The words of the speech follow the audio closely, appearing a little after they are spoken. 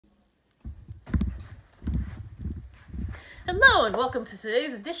Hello and welcome to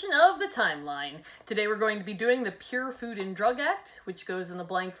today's edition of The Timeline. Today we're going to be doing the Pure Food and Drug Act, which goes in the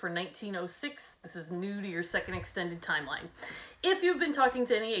blank for 1906. This is new to your second extended timeline. If you've been talking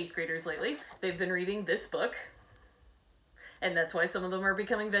to any 8th graders lately, they've been reading this book, and that's why some of them are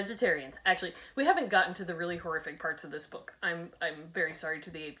becoming vegetarians. Actually, we haven't gotten to the really horrific parts of this book. I'm very sorry to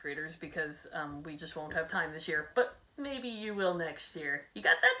the 8th graders because we just won't have time this year, but maybe you will next year. You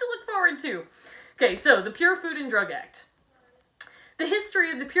got that to look forward to. Okay, so the Pure Food and Drug Act. The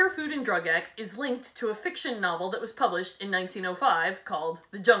history of the Pure Food and Drug Act is linked to a fiction novel that was published in 1905 called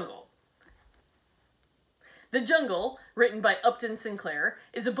The Jungle. The Jungle, written by Upton Sinclair,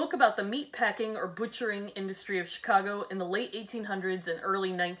 is a book about the meatpacking or butchering industry of Chicago in the late 1800s and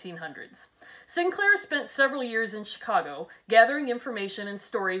early 1900s. Sinclair spent several years in Chicago, gathering information and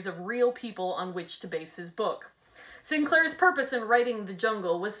stories of real people on which to base his book. Sinclair's purpose in writing The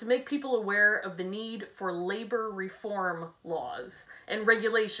Jungle was to make people aware of the need for labor reform laws and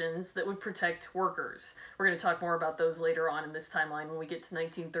regulations that would protect workers. We're going to talk more about those later on in this timeline when we get to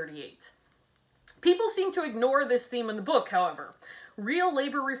 1938. People seem to ignore this theme in the book, however. Real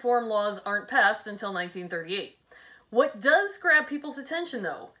labor reform laws aren't passed until 1938. What does grab people's attention,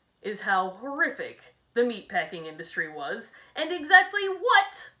 though, is how horrific the meatpacking industry was and exactly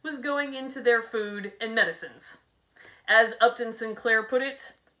what was going into their food and medicines. As Upton Sinclair put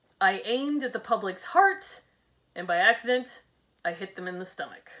it, I aimed at the public's heart, and by accident, I hit them in the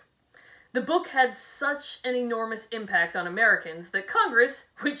stomach. The book had such an enormous impact on Americans that Congress,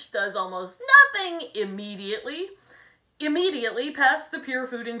 which does almost nothing immediately passed the Pure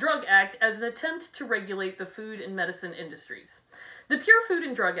Food and Drug Act as an attempt to regulate the food and medicine industries. The Pure Food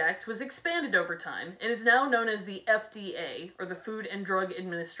and Drug Act was expanded over time and is now known as the FDA, or the Food and Drug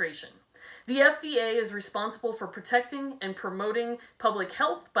Administration. The FDA is responsible for protecting and promoting public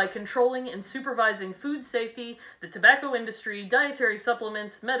health by controlling and supervising food safety, the tobacco industry, dietary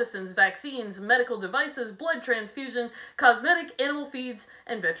supplements, medicines, vaccines, medical devices, blood transfusion, cosmetic, animal feeds,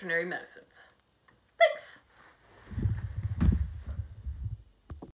 and veterinary medicines. Thanks!